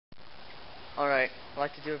Alright, I'd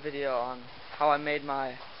like to do a video on how I made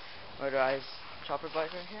my motorized chopper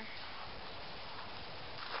bike right here.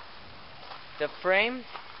 The frame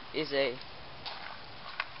is a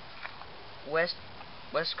West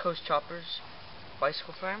Coast Choppers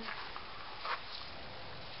bicycle frame.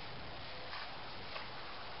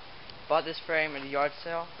 Bought this frame at a yard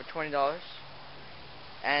sale for $20,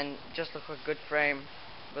 and just looked like a good frame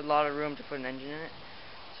with a lot of room to put an engine in it.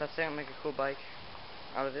 So I think I'll make a cool bike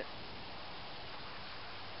out of it.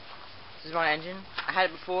 This is my engine. I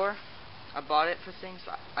had it before. I bought it for things,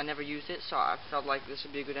 but I never used it, so I felt like this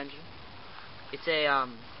would be a good engine. It's a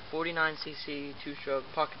 49cc 2-stroke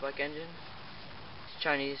pocket bike engine. It's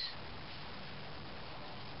Chinese.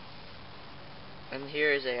 And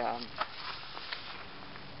here is a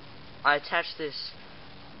I attached this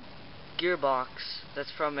gearbox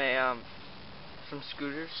that's from from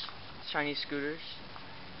scooters, Chinese scooters,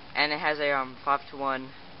 and it has a 5-to-1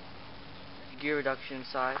 gear reduction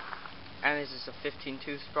inside. And this is a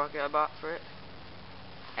 15-tooth sprocket I bought for it,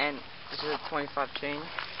 and this is a 25 chain,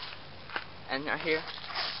 and right here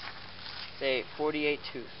it's a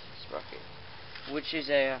 48-tooth sprocket, which is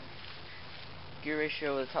a gear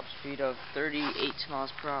ratio with a top speed of 38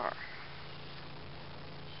 miles per hour.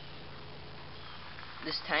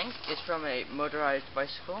 This tank is from a Motorized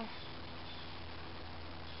bicycle.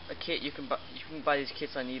 A kit you can buy these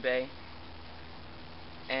kits on eBay,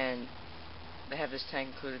 and they have this tank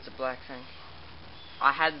included. It's a black tank.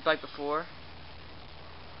 I had the bike before,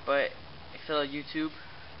 but a fellow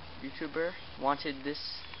YouTuber wanted the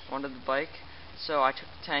bike, so I took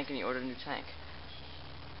the tank and he ordered a new tank.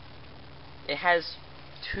 It has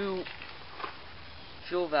 2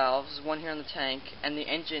 fuel valves, one here on the tank, and the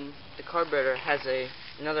engine, the carburetor, has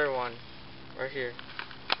another one right here.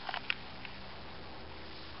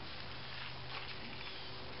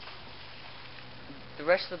 The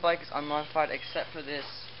rest of the bike is unmodified except for this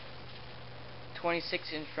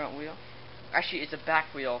 26-inch front wheel. Actually, it's a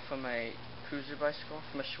back wheel from a cruiser bicycle,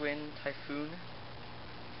 from a Schwinn Typhoon.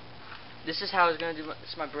 This is how I was going to do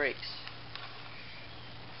this is my brakes.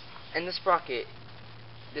 In the sprocket,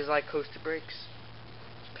 there's like coaster brakes.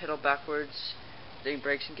 Pedal backwards, then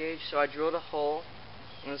brakes engaged. So I drilled a hole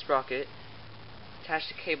in the sprocket, attached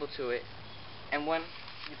a cable to it, and when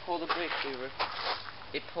you pull the brake lever,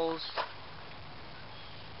 it pulls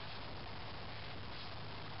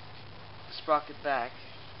sprocket back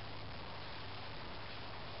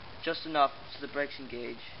just enough so the brakes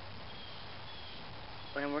engage,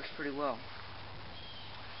 but it works pretty well.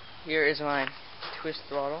 Here is my twist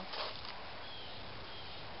throttle.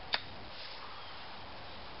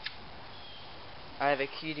 I have a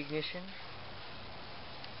keyed ignition.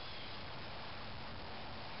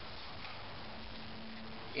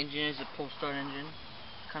 Engine is a pull start engine,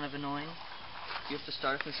 kind of annoying. You have to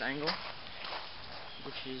start from this angle,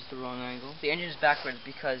 which is the wrong angle. The engine is backwards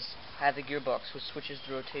because I have the gearbox, which switches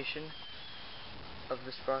the rotation of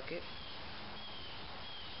the sprocket.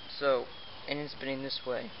 So, engine spinning this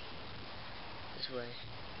way.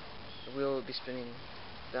 The wheel will be spinning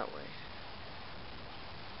that way.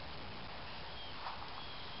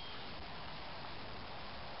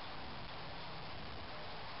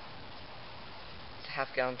 It's a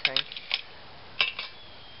half-gallon tank.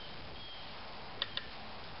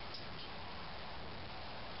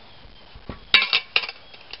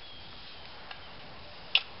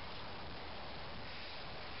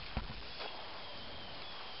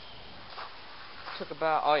 Took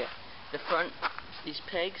about, oh yeah, the front, these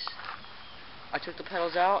pegs, I took the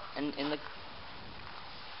pedals out, and I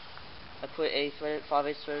put a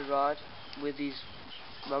 5/8 threaded rod with these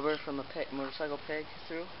rubber from a motorcycle peg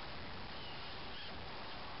through.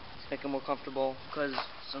 To make it more comfortable, because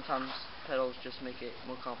sometimes pedals just make it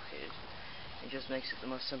more complicated. It just makes it the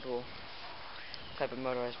most simple type of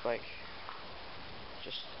motorized bike.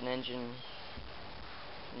 Just an engine,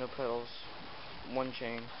 no pedals, one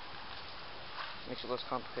chain. Makes it less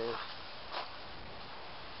complicated.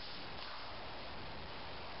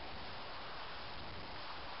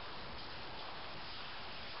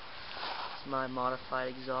 It's my modified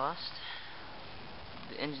exhaust.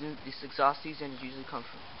 The exhaust these engines usually come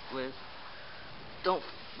with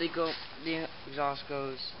the exhaust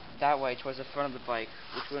goes that way towards the front of the bike,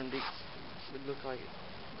 which would look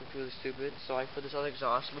really stupid. So I put this other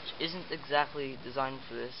exhaust, which isn't exactly designed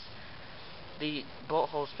for this. The bolt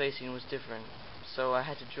hole spacing was different, so I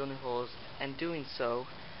had to drill new holes, and doing so,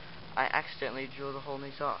 I accidentally drilled a hole in the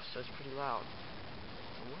exhaust, so it's pretty loud.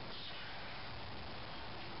 Whoops.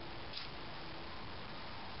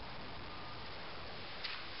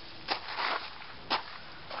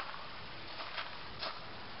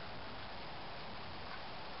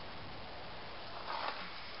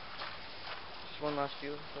 one last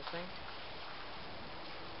view of the thing.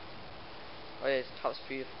 Oh yeah, it's top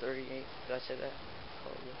speed of 38. Did I say that?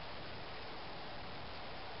 Probably.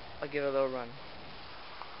 I'll give it a little run.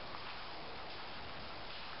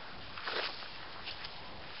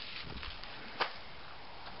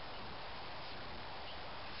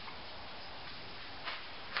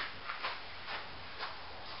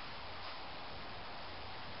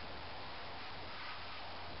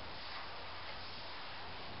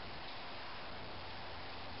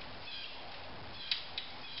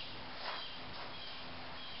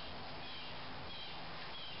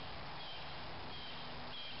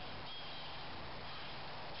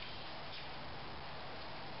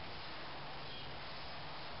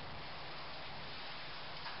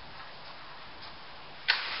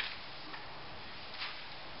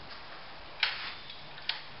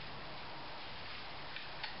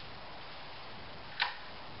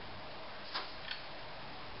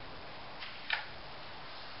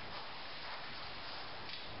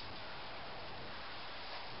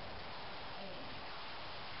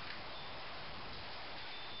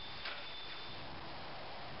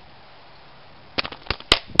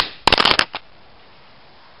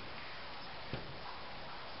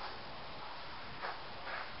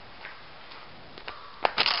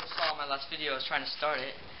 Last video I was trying to start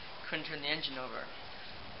it, couldn't turn the engine over.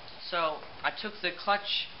 So I took the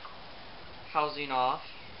clutch housing off,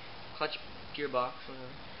 clutch gearbox,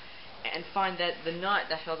 whatever, and find that the nut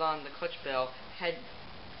that held on the clutch bell had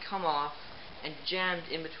come off and jammed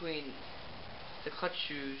in between the clutch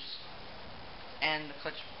shoes and the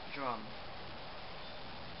clutch drum.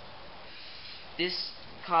 This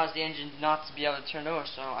caused the engine not to be able to turn over,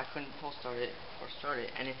 so I couldn't pull start it or start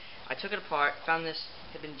it. And I took it apart, found this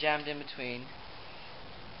had been jammed in between,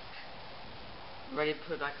 ready to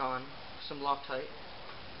put it back on. Some Loctite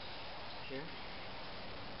here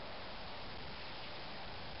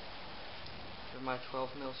for my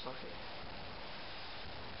 12mm socket.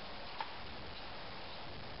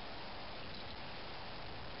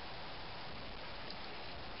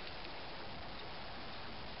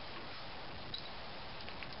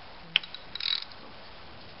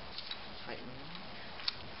 Tighten it.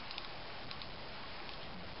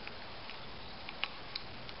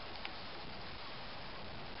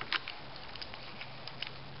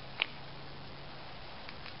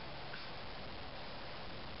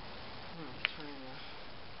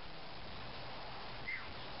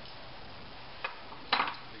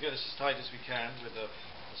 We get this as tight as we can with the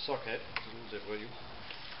socket, a little bit where you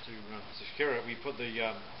to secure it. We put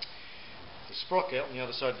the sprocket on the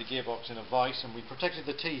other side of the gearbox in a vise, and we protected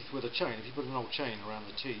the teeth with a chain. If you put an old chain around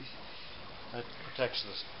the teeth, that protects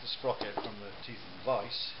the sprocket from the teeth of the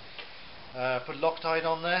vise. Put Loctite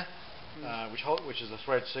on there, which is a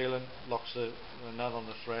thread sealant, locks the nut on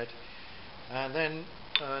the thread. And then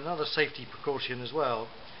another safety precaution as well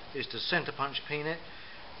is to center punch pin it.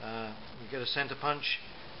 You get a center punch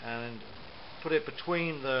and put it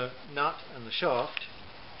between the nut and the shaft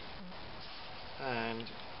and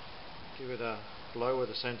give it a blow with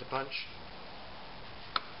a center punch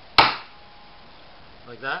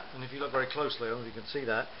like that. And if you look very closely, I don't know if you can see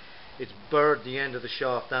that, it's burred the end of the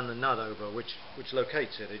shaft and the nut over, which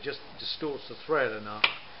locates it. It just distorts the thread enough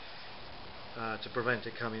to prevent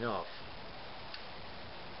it coming off.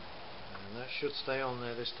 And that should stay on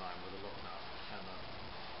there this time with the lock nut and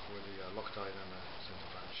with the Loctite and the center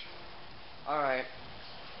punch. Alright.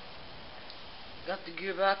 Got the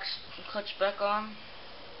gearbox clutch back on.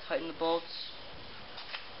 Tighten the bolts.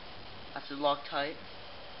 That's the Loctite.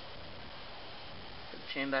 Put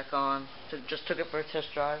the chain back on. Just took it for a test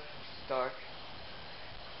drive. It's dark.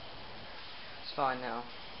 It's fine now.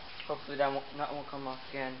 Hopefully that won't come off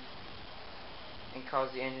again and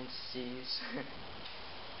cause the engine to seize.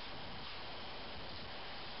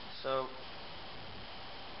 So,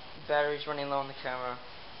 battery's running low on the camera.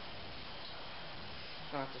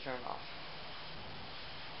 I'm gonna have to turn it off.